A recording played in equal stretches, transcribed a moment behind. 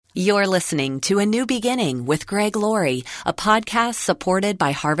You're listening to A New Beginning with Greg Laurie, a podcast supported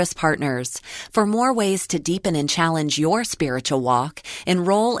by Harvest Partners. For more ways to deepen and challenge your spiritual walk,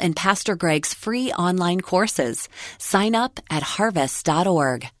 enroll in Pastor Greg's free online courses. Sign up at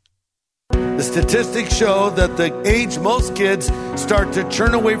harvest.org. The statistics show that the age most kids start to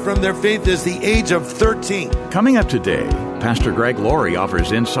turn away from their faith is the age of 13. Coming up today, Pastor Greg Laurie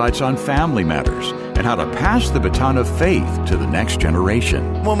offers insights on family matters and how to pass the baton of faith to the next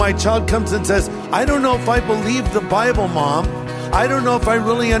generation. When my child comes and says, I don't know if I believe the Bible, Mom. I don't know if I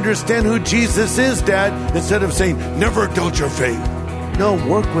really understand who Jesus is, Dad. Instead of saying, never doubt your faith. No,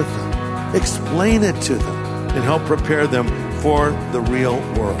 work with them. Explain it to them and help prepare them for the real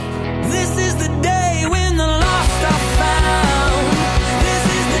world. This is the day when the lost are found. This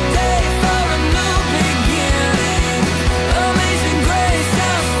is the day for a new beginning. Amazing grace,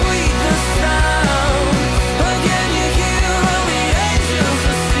 how sweet the sound. Again you hear all the angels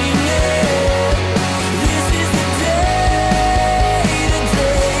are singing. This is the day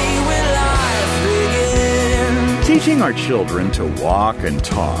when life begins. Teaching our children to walk and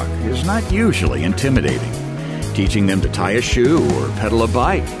talk is not usually intimidating. Teaching them to tie a shoe or pedal a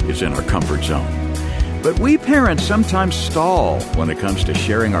bike is in our comfort zone. But we parents sometimes stall when it comes to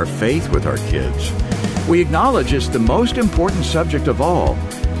sharing our faith with our kids. We acknowledge it's the most important subject of all,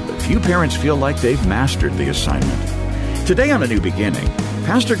 but few parents feel like they've mastered the assignment. Today on A New Beginning,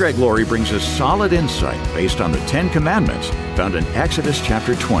 Pastor Greg Laurie brings us solid insight based on the 10 Commandments found in Exodus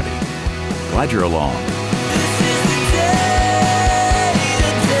chapter 20. Glad you're along.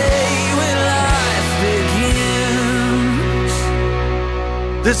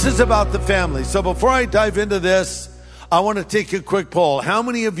 This is about the family. So before I dive into this, I want to take a quick poll. How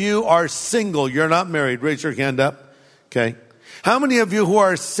many of you are single? You're not married. Raise your hand up. Okay. How many of you who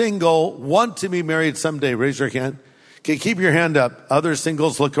are single want to be married someday? Raise your hand. Okay, keep your hand up. Other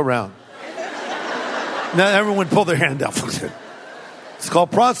singles, look around. Now everyone pull their hand up. It's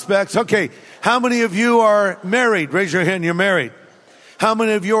called prospects. Okay. How many of you are married? Raise your hand. You're married. How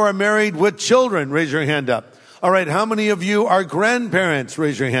many of you are married with children? Raise your hand up. All right, how many of you are grandparents?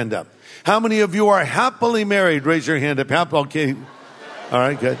 Raise your hand up. How many of you are happily married? Raise your hand up. Okay. All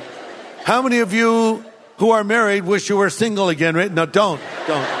right, good. How many of you who are married wish you were single again? Right? No, don't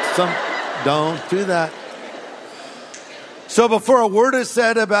do that. So before a word is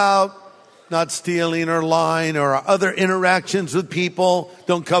said about not stealing or lying or other interactions with people,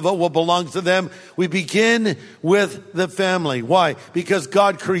 don't covet what belongs to them, we begin with the family. Why? Because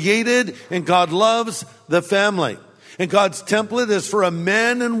God created and God loves the family. And God's template is for a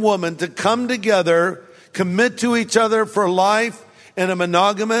man and woman to come together, commit to each other for life in a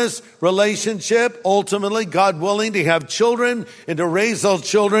monogamous relationship, ultimately, God willing, to have children and to raise those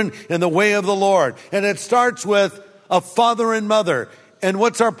children in the way of the Lord. And it starts with a father and mother. And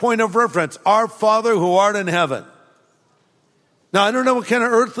what's our point of reference? Our Father who art in heaven. Now, I don't know what kind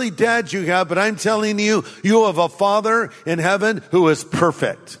of earthly dad you have, but I'm telling you, you have a Father in heaven who is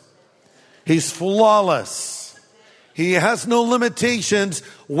perfect. He's flawless. He has no limitations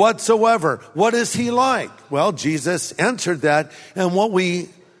whatsoever. What is he like? Well, Jesus answered that in what we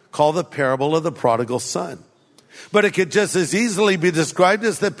call the parable of the prodigal son. But it could just as easily be described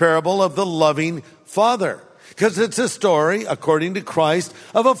as the parable of the loving father. Because it's a story, according to Christ,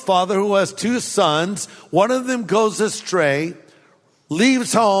 of a father who has two sons. One of them goes astray,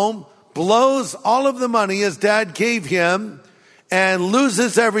 leaves home, blows all of the money his dad gave him, and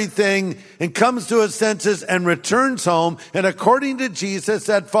loses everything and comes to his senses and returns home. And according to Jesus,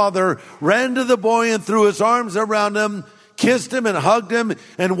 that father ran to the boy and threw his arms around him, kissed him and hugged him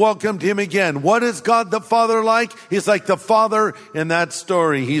and welcomed him again. What is God the Father like? He's like the Father in that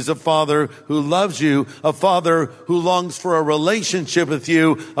story. He's a Father who loves you, a Father who longs for a relationship with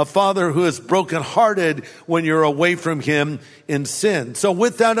you, a Father who is brokenhearted when you're away from him in sin. So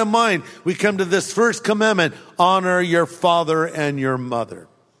with that in mind, we come to this first commandment: honor your father and your mother.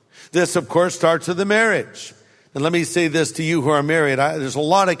 This, of course, starts with the marriage. And let me say this to you who are married. There's a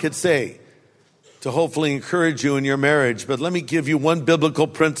lot I could say to hopefully encourage you in your marriage. But let me give you one biblical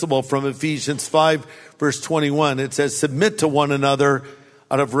principle from Ephesians 5, verse 21. It says, submit to one another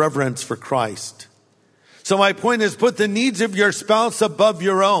out of reverence for Christ. So my point is, put the needs of your spouse above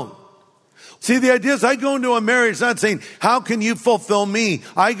your own. See, the idea is I go into a marriage not saying, how can you fulfill me?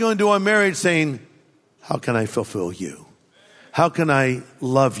 I go into a marriage saying, how can I fulfill you? How can I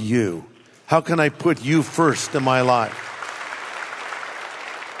love you? How can I put you first in my life?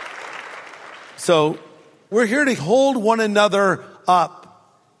 So we're here to hold one another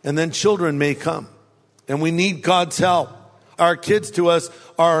up, and then children may come. And we need God's help. our kids to us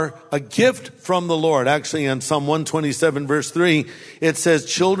are a gift from the Lord. Actually, in Psalm 127, verse 3, it says,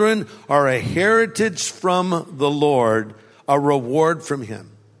 children are a heritage from the Lord, a reward from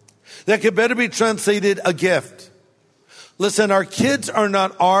him. That could better be translated a gift. Listen, our kids are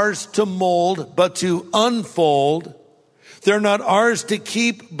not ours to mold, but to unfold. They're not ours to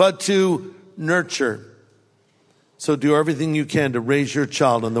keep, but to nurture. So do everything you can to raise your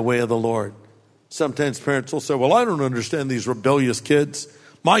child in the way of the Lord. Sometimes parents will say, well, I don't understand these rebellious kids.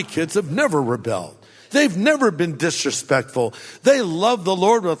 My kids have never rebelled. They've never been disrespectful. They love the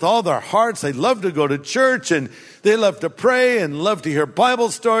Lord with all their hearts. They love to go to church and they love to pray and love to hear Bible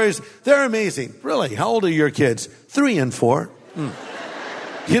stories. They're amazing. Really, how old are your kids? 3 and 4.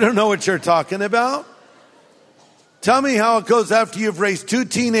 You don't know what you're talking about? Tell me how it goes after you've raised 2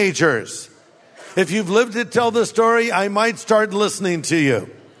 teenagers. If you've lived to tell the story, I might start listening to you.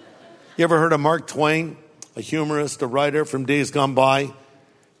 You ever heard of Mark Twain, a humorist, a writer from days gone by?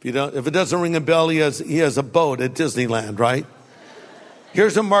 If it doesn't ring a bell, he has a boat at Disneyland, right?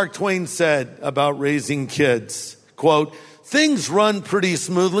 Here's what Mark Twain said about raising kids. Quote, things run pretty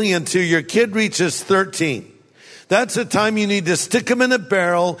smoothly until your kid reaches 13. That's the time you need to stick them in a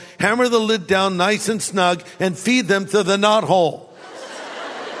barrel, hammer the lid down nice and snug, and feed them to the knothole.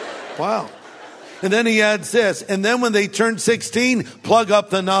 Wow. And then he adds this, and then when they turn 16, plug up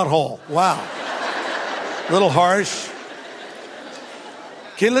the knothole. Wow. A little harsh.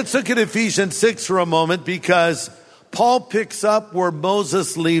 Okay, let's look at Ephesians 6 for a moment, because Paul picks up where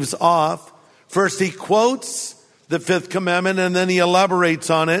Moses leaves off. First, he quotes the 5th commandment, and then he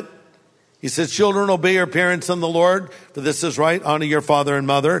elaborates on it. He says, children, obey your parents in the Lord, for this is right. Honor your father and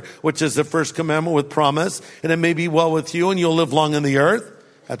mother, which is the first commandment with promise, and it may be well with you, and you'll live long in the earth.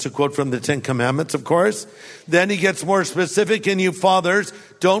 That's a quote from the 10 Commandments, of course. Then he gets more specific. And you fathers,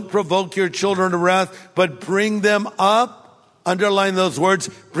 don't provoke your children to wrath, but bring them up. Underline those words.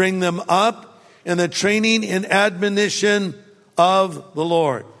 Bring them up in the training and admonition of the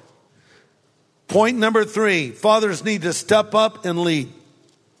Lord. Point number 3. Fathers need to step up and lead.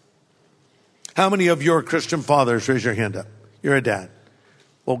 How many of you are Christian fathers? Raise your hand up. You're a dad.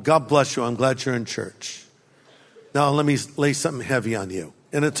 Well, God bless you. I'm glad you're in church. Now let me lay something heavy on you.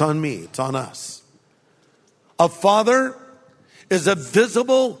 And it's on me. It's on us. A father is a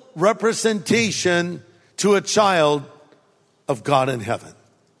visible representation to a child of God in heaven.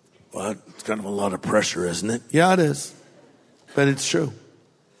 Well, it's kind of a lot of pressure, isn't it? Yeah, it is. But it's true.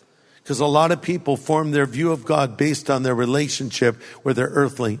 Because a lot of people form their view of God based on their relationship with their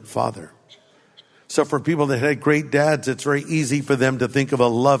earthly father. So for people that had great dads, it's very easy for them to think of a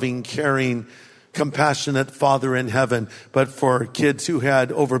loving, caring, compassionate father in heaven. But for kids who had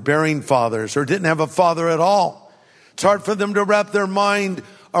overbearing fathers or didn't have a father at all, it's hard for them to wrap their mind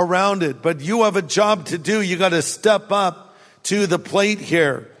around it. But you have a job to do. You got to step up to the plate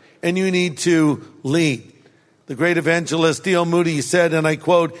here, and you need to lead. The great evangelist D.L. Moody said, and I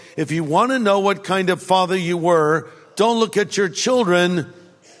quote, if you want to know what kind of father you were, don't look at your children,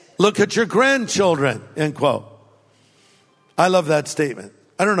 look at your grandchildren, end quote. I love that statement.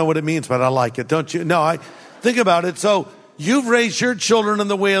 I don't know what it means, but I like it. Don't you? No, I think about it. So you've raised your children in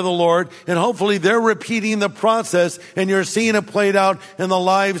the way of the Lord, and hopefully they're repeating the process, and you're seeing it played out in the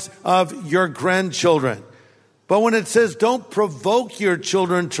lives of your grandchildren. But when it says don't provoke your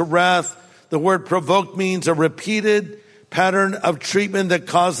children to wrath, the word provoke means a repeated pattern of treatment that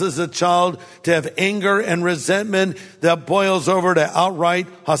causes a child to have anger and resentment that boils over to outright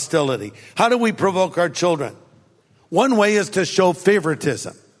hostility. How do we provoke our children? One way is to show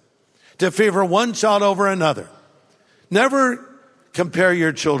favoritism, to favor one child over another. Never compare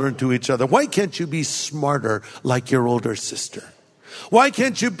your children to each other. Why can't you be smarter like your older sister? Why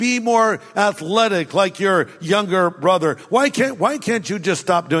can't you be more athletic like your younger brother? Why can't you just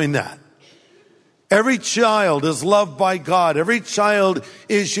stop doing that? Every child is loved by God. Every child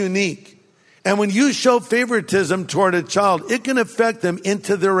is unique. And when you show favoritism toward a child, it can affect them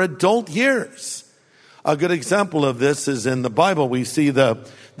into their adult years. A good example of this is in the Bible. We see the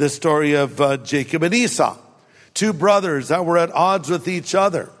story of Jacob and Esau, 2 brothers that were at odds with each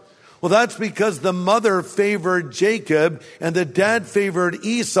other. Well, that's because the mother favored Jacob and the dad favored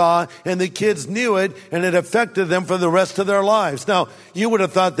Esau, and the kids knew it, and it affected them for the rest of their lives. Now, you would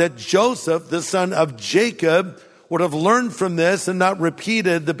have thought that Joseph, the son of Jacob, would have learned from this and not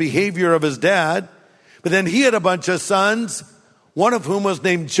repeated the behavior of his dad. But then he had a bunch of sons, one of whom was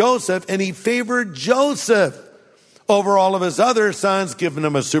named Joseph, and he favored Joseph over all of his other sons, giving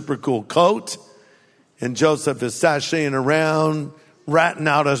him a super cool coat. And Joseph is sashaying around, ratting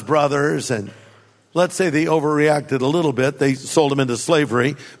out his brothers, and let's say they overreacted a little bit. They sold him into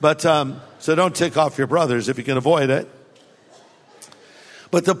slavery. But so don't tick off your brothers if you can avoid it.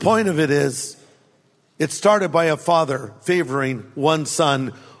 But the point of it is, it started by a father favoring one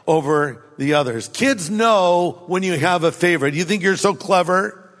son over the others. Kids know when you have a favorite. You think you're so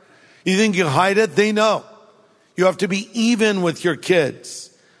clever? You think you hide it? They know. You have to be even with your kids.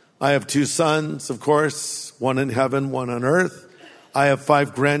 I have 2 sons, of course, one in heaven, one on earth. I have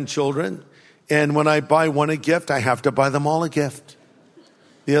 5 grandchildren. And when I buy one a gift, I have to buy them all a gift.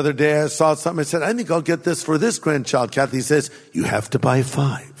 The other day I saw something. I said, I think I'll get this for this grandchild. Kathy says, you have to buy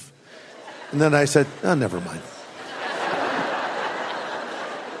 5. And then I said, oh, never mind.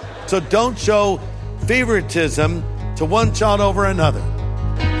 So don't show favoritism to one child over another.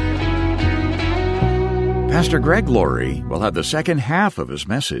 Pastor Greg Laurie will have the second half of his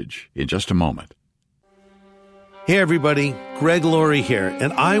message in just a moment. Hey everybody, Greg Laurie here,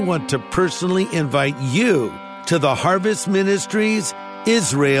 and I want to personally invite you to the Harvest Ministries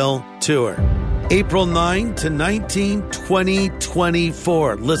Israel Tour. April 9 to 19,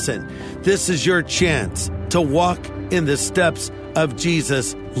 2024. Listen, this is your chance to walk in the steps of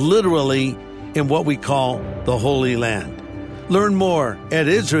Jesus, literally in what we call the Holy Land. Learn more at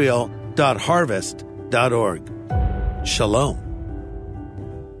israel.harvest.org. Shalom.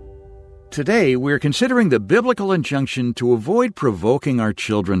 Today, we're considering the biblical injunction to avoid provoking our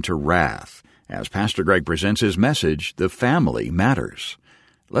children to wrath, as Pastor Greg presents his message, The Family Matters.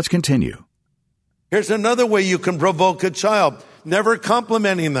 Let's continue. Here's another way you can provoke a child. Never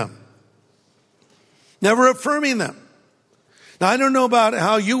complimenting them. Never affirming them. Now, I don't know about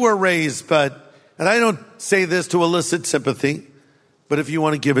how you were raised, and I don't say this to elicit sympathy, but if you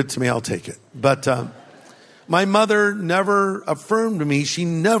want to give it to me, I'll take it. But my mother never affirmed me. She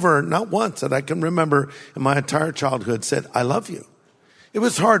never, not once that I can remember in my entire childhood, said, I love you. It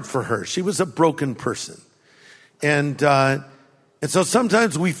was hard for her. She was a broken person. And so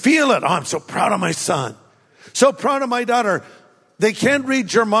sometimes we feel it. Oh, I'm so proud of my son. So proud of my daughter. They can't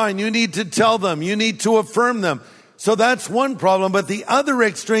read your mind. You need to tell them. You need to affirm them. So that's one problem. But the other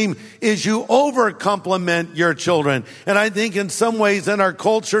extreme is you over-compliment your children. And I think in some ways in our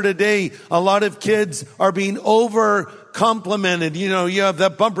culture today, a lot of kids are being over-complimented. You know, you have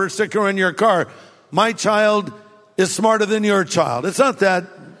that bumper sticker in your car. My child is smarter than your child. It's not that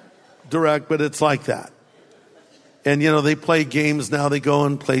direct, but it's like that. And, you know, they play games now. They go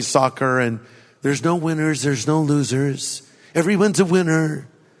and play soccer, and there's no winners. There's no losers. Everyone's a winner.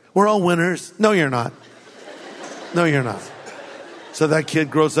 We're all winners. No, you're not. No, you're not. So that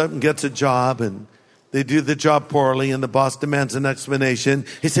kid grows up and gets a job, and they do the job poorly, and the boss demands an explanation.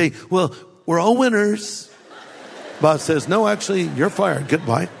 He say, well, we're all winners. Boss says, no, actually, you're fired.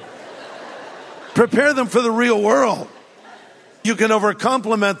 Goodbye. Prepare them for the real world. You can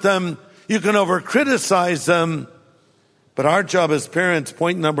over-compliment them. You can over-criticize them. But our job as parents,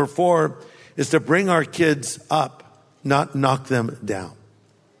 point number 4, is to bring our kids up, not knock them down.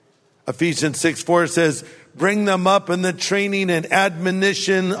 Ephesians 6:4 says, bring them up in the training and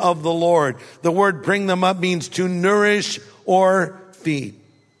admonition of the Lord. The word bring them up means to nourish or feed.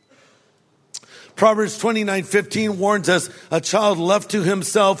 Proverbs 29:15 warns us, a child left to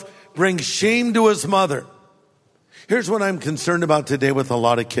himself brings shame to his mother. Here's what I'm concerned about today with a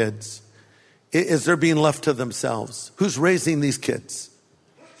lot of kids. Is they're being left to themselves. Who's raising these kids?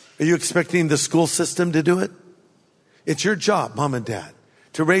 Are you expecting the school system to do it? It's your job, mom and dad,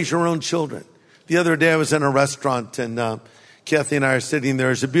 to raise your own children. The other day I was in a restaurant, and Kathy and I are sitting there.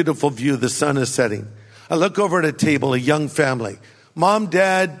 There's a beautiful view. The sun is setting. I look over at a table, a young family. Mom,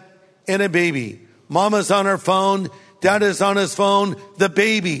 dad, and a baby. Mama's on her phone. Dad is on his phone. The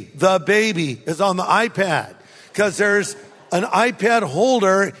baby is on the iPad because there's an iPad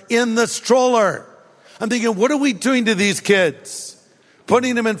holder in the stroller. I'm thinking, what are we doing to these kids?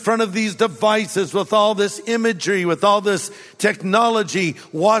 Putting them in front of these devices with all this imagery, with all this technology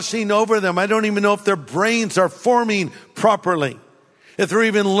washing over them. I don't even know if their brains are forming properly. If they're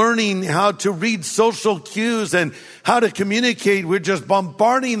even learning how to read social cues and how to communicate. We're just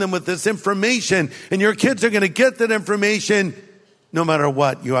bombarding them with this information. And your kids are going to get that information no matter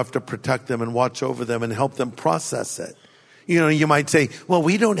what. You have to protect them and watch over them and help them process it. You know, you might say, well,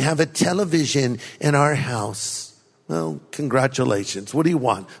 we don't have a television in our house. Well, congratulations. What do you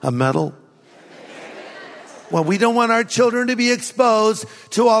want? A medal? Well, we don't want our children to be exposed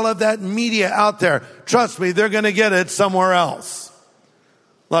to all of that media out there. Trust me, they're going to get it somewhere else.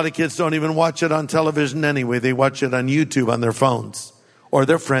 A lot of kids don't even watch it on television anyway. They watch it on YouTube on their phones or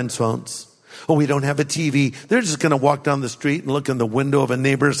their friends' phones. Oh, we don't have a TV. They're just going to walk down the street and look in the window of a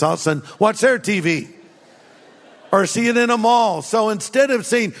neighbor's house and watch their TV. Or see it in a mall. So instead of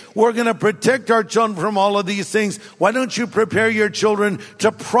saying, we're going to protect our children from all of these things, why don't you prepare your children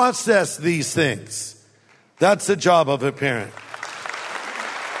to process these things? That's the job of a parent.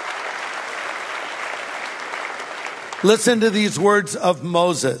 Listen to these words of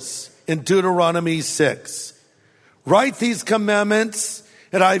Moses in Deuteronomy 6. Write these commandments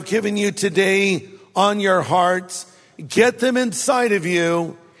that I've given you today on your hearts. Get them inside of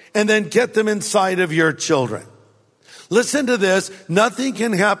you, and then get them inside of your children. Listen to this. Nothing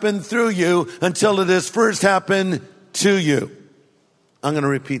can happen through you until it has first happened to you. I'm going to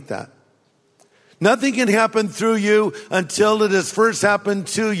repeat that. Nothing can happen through you until it has first happened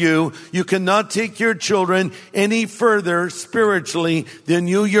to you. You cannot take your children any further spiritually than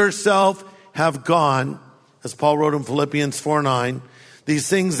you yourself have gone. As Paul wrote in Philippians 4:9, these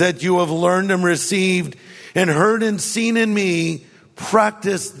things that you have learned and received and heard and seen in me,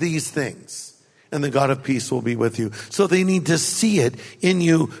 practice these things, and the God of peace will be with you. So they need to see it in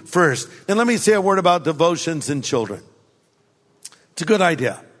you first. And let me say a word about devotions in children. It's a good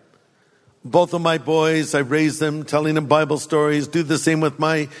idea. Both of my boys, I raise them, telling them Bible stories, do the same with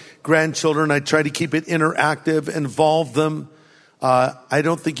my grandchildren. I try to keep it interactive, involve them. I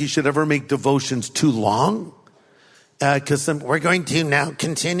don't think you should ever make devotions too long. Because we're going to now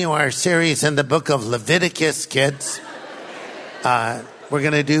continue our series in the book of Leviticus, kids. We're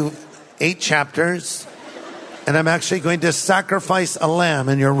going to do 8 chapters. And I'm actually going to sacrifice a lamb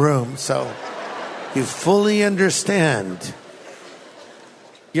in your room. So you fully understand.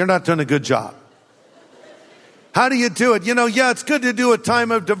 You're not doing a good job. How do you do it? It's good to do a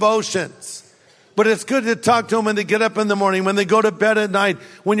time of devotions. But it's good to talk to them when they get up in the morning, when they go to bed at night,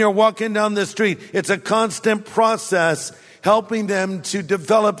 when you're walking down the street. It's a constant process helping them to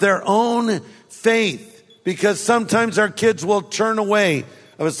develop their own faith. Because sometimes our kids will turn away.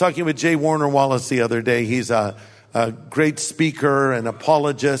 I was talking with Jay Warner Wallace the other day. He's a great speaker and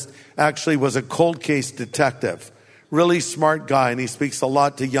apologist. Actually was a cold case detective. Really smart guy, and he speaks a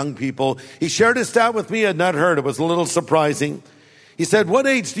lot to young people. He shared a stat with me I had not heard. It was a little surprising. He said, what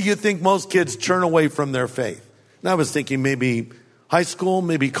age do you think most kids turn away from their faith? And I was thinking maybe high school,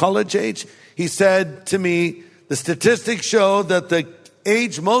 maybe college age. He said to me, the statistics show that the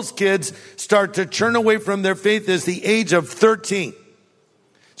age most kids start to turn away from their faith is the age of 13.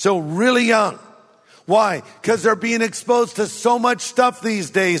 So really young. Why? Because they're being exposed to so much stuff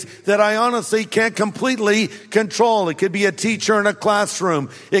these days that I honestly can't completely control. It could be a teacher in a classroom.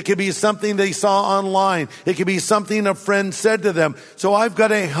 It could be something they saw online. It could be something a friend said to them. So I've got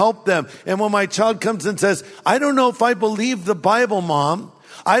to help them. And when my child comes and says, I don't know if I believe the Bible, Mom.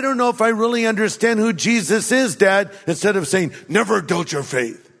 I don't know if I really understand who Jesus is, Dad. Instead of saying, never doubt your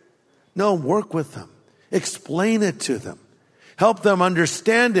faith. No, work with them. Explain it to them. Help them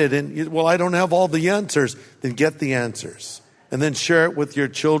understand it. And, I don't have all the answers. Then get the answers. And then share it with your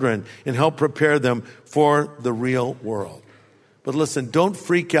children and help prepare them for the real world. But listen, don't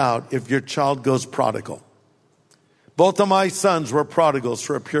freak out if your child goes prodigal. Both of my sons were prodigals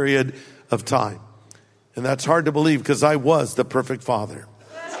for a period of time. And that's hard to believe because I was the perfect father.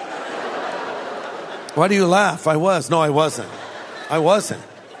 Why do you laugh? I was. No, I wasn't. I wasn't.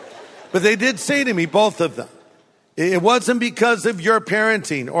 But they did say to me, both of them, it wasn't because of your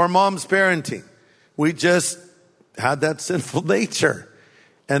parenting or mom's parenting. We just had that sinful nature.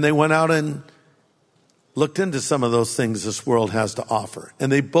 And they went out and looked into some of those things this world has to offer.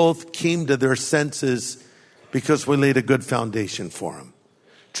 And they both came to their senses because we laid a good foundation for them.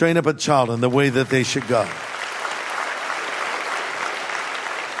 Train up a child in the way that they should go.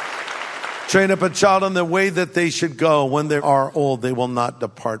 Train up a child in the way that they should go. When they are old, they will not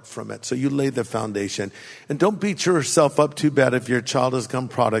depart from it. So you lay the foundation. And don't beat yourself up too bad if your child has gone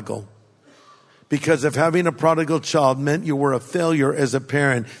prodigal. Because if having a prodigal child meant you were a failure as a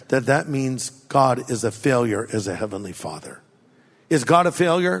parent, that means God is a failure as a heavenly father. Is God a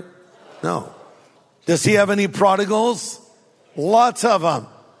failure? No. Does he have any prodigals? Lots of them.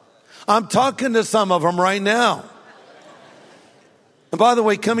 I'm talking to some of them right now. And by the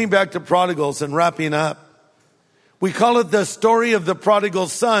way, coming back to prodigals and wrapping up, we call it the story of the prodigal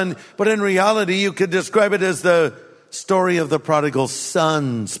son, but in reality, you could describe it as the story of the prodigal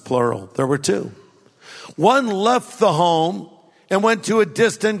sons, plural. There were 2. One left the home and went to a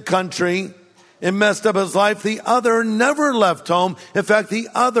distant country and messed up his life. The other never left home. In fact, the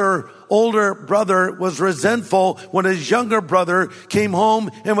other older brother was resentful when his younger brother came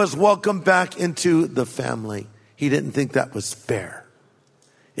home and was welcomed back into the family. He didn't think that was fair.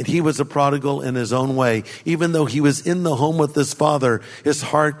 And he was a prodigal in his own way. Even though he was in the home with his father, his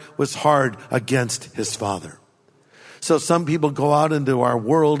heart was hard against his father. So some people go out into our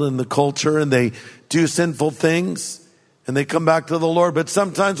world and the culture and they do sinful things and they come back to the Lord. But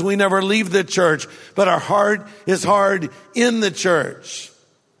sometimes we never leave the church, but our heart is hard in the church.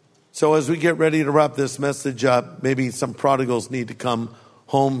 So as we get ready to wrap this message up, maybe some prodigals need to come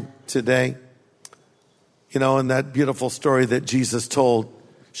home today. You know, in that beautiful story that Jesus told,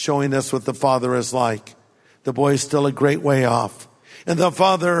 showing us what the Father is like. The boy is still a great way off. And the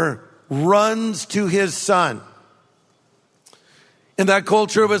father runs to his son. In that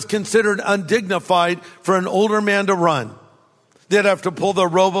culture, it was considered undignified for an older man to run. They'd have to pull the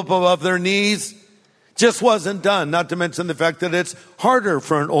robe up above their knees. Just wasn't done, not to mention the fact that it's harder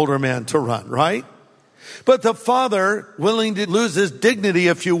for an older man to run, right? But the father, willing to lose his dignity,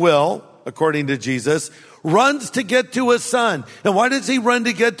 if you will, according to Jesus, runs to get to his son. And why does he run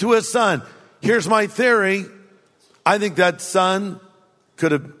to get to his son? Here's my theory. I think that son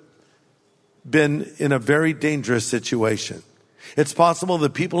could have been in a very dangerous situation. It's possible the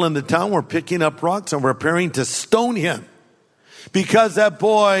people in the town were picking up rocks and were preparing to stone him because that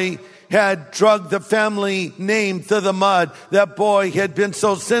boy had dragged the family name through the mud. That boy had been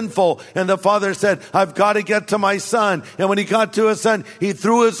so sinful. And the father said, I've got to get to my son. And when he got to his son, he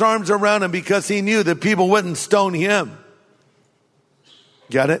threw his arms around him because he knew that people wouldn't stone him.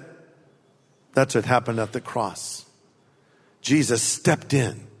 Get it? That's what happened at the cross. Jesus stepped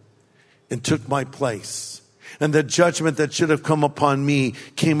in and took my place. And the judgment that should have come upon me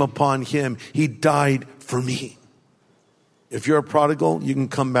came upon him. He died for me. If you're a prodigal, you can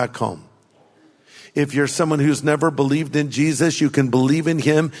come back home. If you're someone who's never believed in Jesus, you can believe in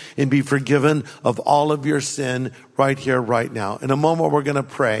him and be forgiven of all of your sin right here, right now. In a moment, we're going to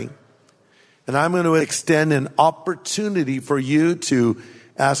pray. And I'm going to extend an opportunity for you to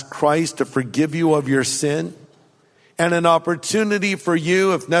ask Christ to forgive you of your sin. And an opportunity for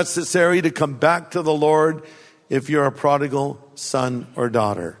you, if necessary, to come back to the Lord if you're a prodigal son or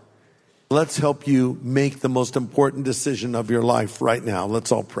daughter. Let's help you make the most important decision of your life right now.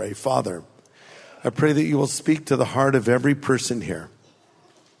 Let's all pray. Father, I pray that you will speak to the heart of every person here.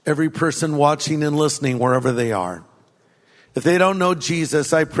 Every person watching and listening wherever they are. If they don't know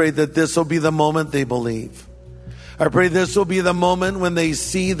Jesus, I pray that this will be the moment they believe. I pray this will be the moment when they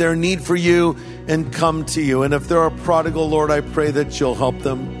see their need for you and come to you. And if they're a prodigal, Lord, I pray that you'll help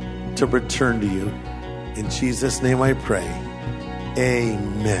them to return to you. In Jesus' name I pray.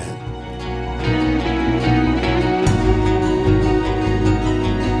 Amen.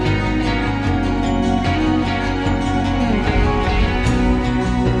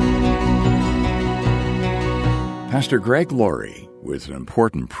 Pastor Greg Laurie with an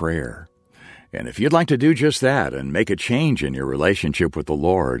important prayer. And if you'd like to do just that and make a change in your relationship with the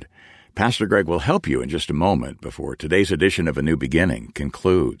Lord, Pastor Greg will help you in just a moment before today's edition of A New Beginning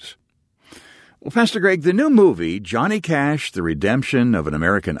concludes. Well, Pastor Greg, the new movie, Johnny Cash, The Redemption of an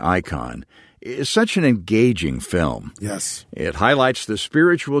American Icon, is such an engaging film. Yes. It highlights the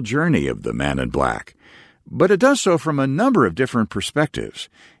spiritual journey of the man in black, but it does so from a number of different perspectives.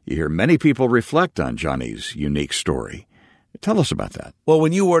 You hear many people reflect on Johnny's unique story. Tell us about that. Well,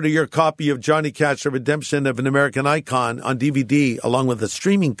 when you order your copy of Johnny Cash, The Redemption of an American Icon on DVD, along with a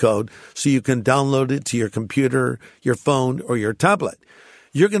streaming code, so you can download it to your computer, your phone, or your tablet,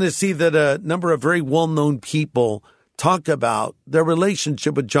 you're going to see that a number of very well-known people talk about their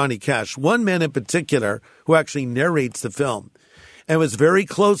relationship with Johnny Cash. One man in particular who actually narrates the film and was very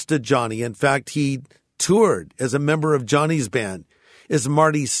close to Johnny. In fact, he toured as a member of Johnny's band, is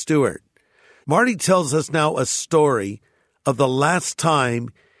Marty Stewart. Marty tells us now a story of the last time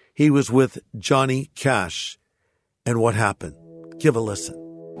he was with Johnny Cash and what happened. Give a listen.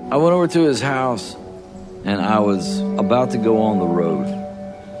 I went over to his house and I was about to go on the road.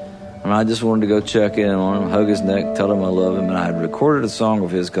 And I just wanted to go check in on him, hug his neck, tell him I love him. And I had recorded a song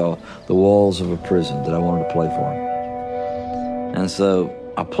of his called The Walls of a Prison that I wanted to play for him. And so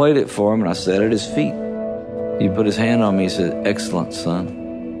I played it for him and I sat at his feet. He put his hand on me. He said, "Excellent,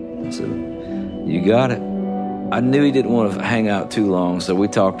 son." I said, "You got it." I knew he didn't want to hang out too long, so we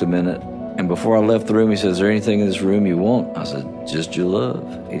talked a minute. And before I left the room, he said, "Is there anything in this room you want?" I said, "Just your love."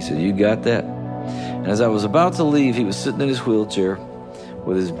 He said, "You got that." And as I was about to leave, he was sitting in his wheelchair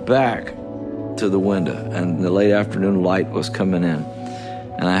with his back to the window, and the late afternoon light was coming in.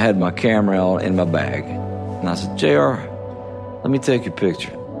 And I had my camera all in my bag. And I said, "JR, let me take your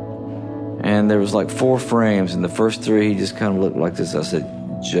picture." And there was like 4 frames, and the first 3, he just kind of looked like this. I said,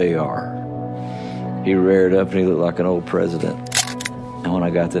 "JR." He reared up and he looked like an old president. And when I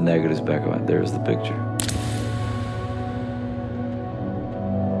got the negatives back, I went, "There's the picture."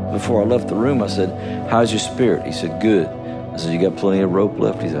 Before I left the room, I said, "How's your spirit?" He said, "Good." I said, "You got plenty of rope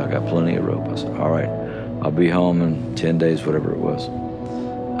left?" He said, "I got plenty of rope." I said, "All right, I'll be home in 10 days, whatever it was."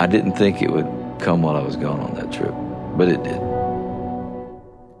 I didn't think it would come while I was gone on that trip, but it did.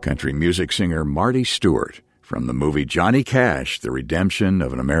 Country music singer Marty Stewart from the movie Johnny Cash, The Redemption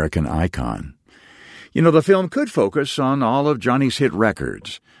of an American Icon. You know, the film could focus on all of Johnny's hit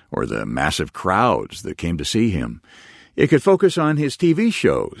records, or the massive crowds that came to see him. It could focus on his TV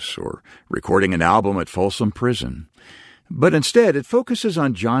shows or recording an album at Folsom Prison. But instead, it focuses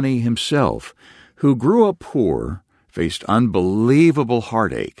on Johnny himself, who grew up poor, faced unbelievable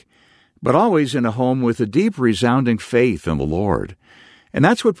heartache, but always in a home with a deep, resounding faith in the Lord. And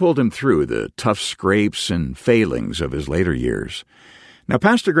that's what pulled him through the tough scrapes and failings of his later years. Now,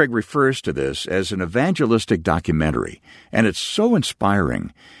 Pastor Greg refers to this as an evangelistic documentary, and it's so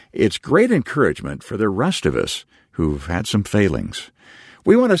inspiring. It's great encouragement for the rest of us who've had some failings.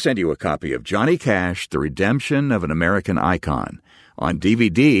 We want to send you a copy of Johnny Cash, The Redemption of an American Icon, on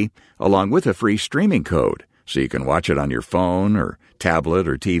DVD, along with a free streaming code, so you can watch it on your phone or tablet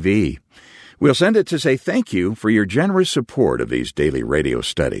or TV. We'll send it to say thank you for your generous support of these daily radio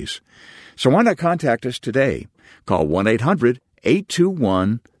studies. So why not contact us today? Call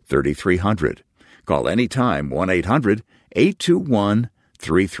 1-800-821-3300. Call anytime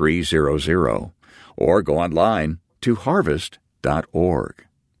 1-800-821-3300. Or go online to harvest.org.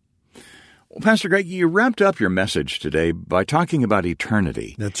 Well, Pastor Greg, you wrapped up your message today by talking about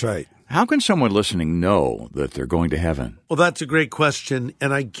eternity. That's right. How can someone listening know that they're going to heaven? Well, that's a great question.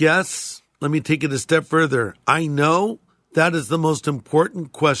 And I guess, let me take it a step further. I know that is the most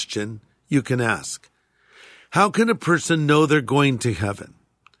important question you can ask. How can a person know they're going to heaven?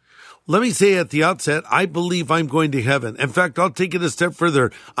 Let me say at the outset, I believe I'm going to heaven. In fact, I'll take it a step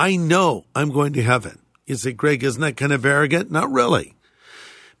further. I know I'm going to heaven. You say, Greg, isn't that kind of arrogant? Not really.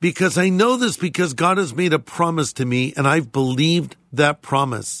 Because I know this because God has made a promise to me, and I've believed that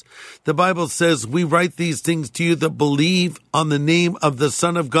promise. The Bible says, we write these things to you that believe on the name of the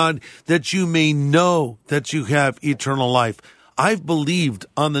Son of God, that you may know that you have eternal life. I've believed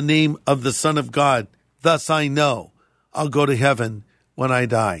on the name of the Son of God. Thus I know I'll go to heaven when I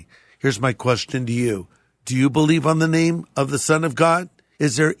die. Here's my question to you. Do you believe on the name of the Son of God?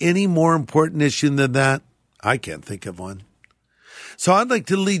 Is there any more important issue than that? I can't think of one. So I'd like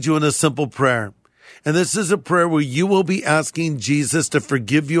to lead you in a simple prayer. And this is a prayer where you will be asking Jesus to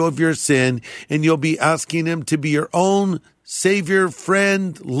forgive you of your sin, and you'll be asking him to be your own Savior,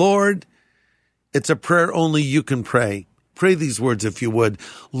 friend, Lord. It's a prayer only you can pray. Pray these words if you would.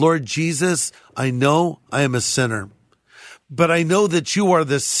 Lord Jesus, I know I am a sinner, but I know that you are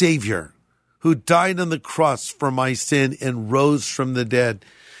the Savior who died on the cross for my sin and rose from the dead.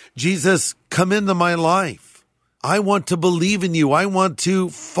 Jesus, come into my life. I want to believe in you. I want to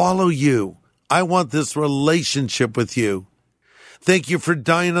follow you. I want this relationship with you. Thank you for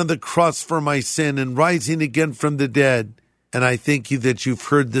dying on the cross for my sin and rising again from the dead. And I thank you that you've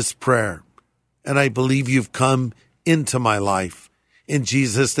heard this prayer. And I believe you've come into my life. In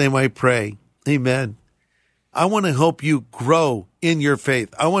Jesus' name I pray. Amen. I want to help you grow in your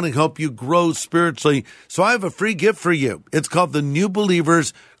faith. I want to help you grow spiritually. So I have a free gift for you. It's called the New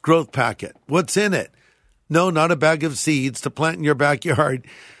Believers Growth Packet. What's in it? No, not a bag of seeds to plant in your backyard.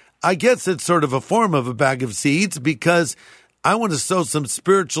 I guess it's sort of a form of a bag of seeds because I want to sow some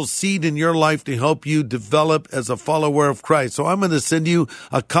spiritual seed in your life to help you develop as a follower of Christ. So I'm going to send you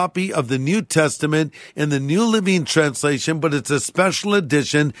a copy of the New Testament in the New Living Translation, but it's a special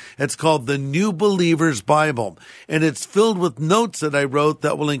edition. It's called the New Believer's Bible, and it's filled with notes that I wrote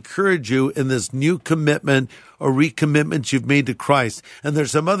that will encourage you in this new commitment or recommitment you've made to Christ. And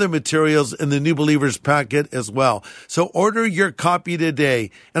there's some other materials in the New Believers Packet as well. So order your copy today.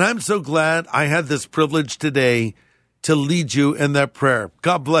 And I'm so glad I had this privilege today to lead you in that prayer.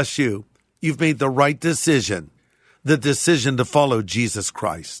 God bless you. You've made the right decision, the decision to follow Jesus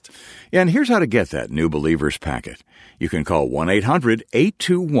Christ. Yeah, and here's how to get that New Believers Packet. You can call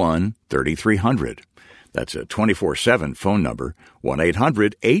 1-800-821-3300. That's a 24/7 phone number,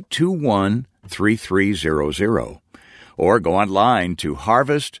 1-800-821-3300. Or go online to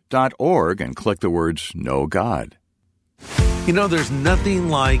harvest.org and click the words Know God. You know, there's nothing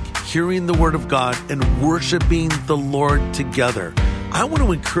like hearing the Word of God and worshiping the Lord together. I want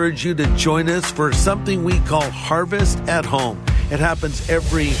to encourage you to join us for something we call Harvest at Home. It happens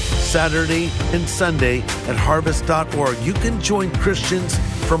every Saturday and Sunday at harvest.org. You can join Christians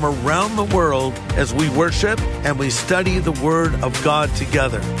from around the world as we worship and we study the Word of God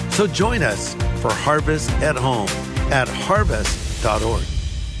together. So join us for Harvest at Home at harvest.org.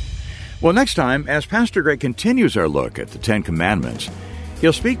 Well, next time, as Pastor Greg continues our look at the Ten Commandments,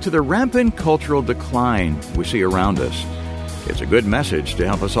 he'll speak to the rampant cultural decline we see around us. It's a good message to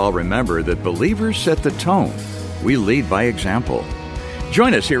help us all remember that believers set the tone. We lead by example.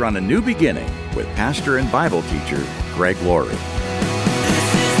 Join us here on A New Beginning with pastor and Bible teacher Greg Laurie.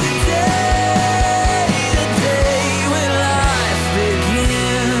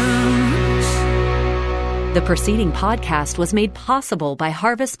 The preceding podcast was made possible by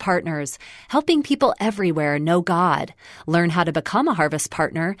Harvest Partners, helping people everywhere know God. Learn how to become a Harvest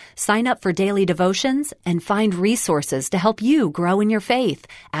Partner, sign up for daily devotions, and find resources to help you grow in your faith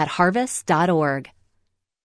at harvest.org.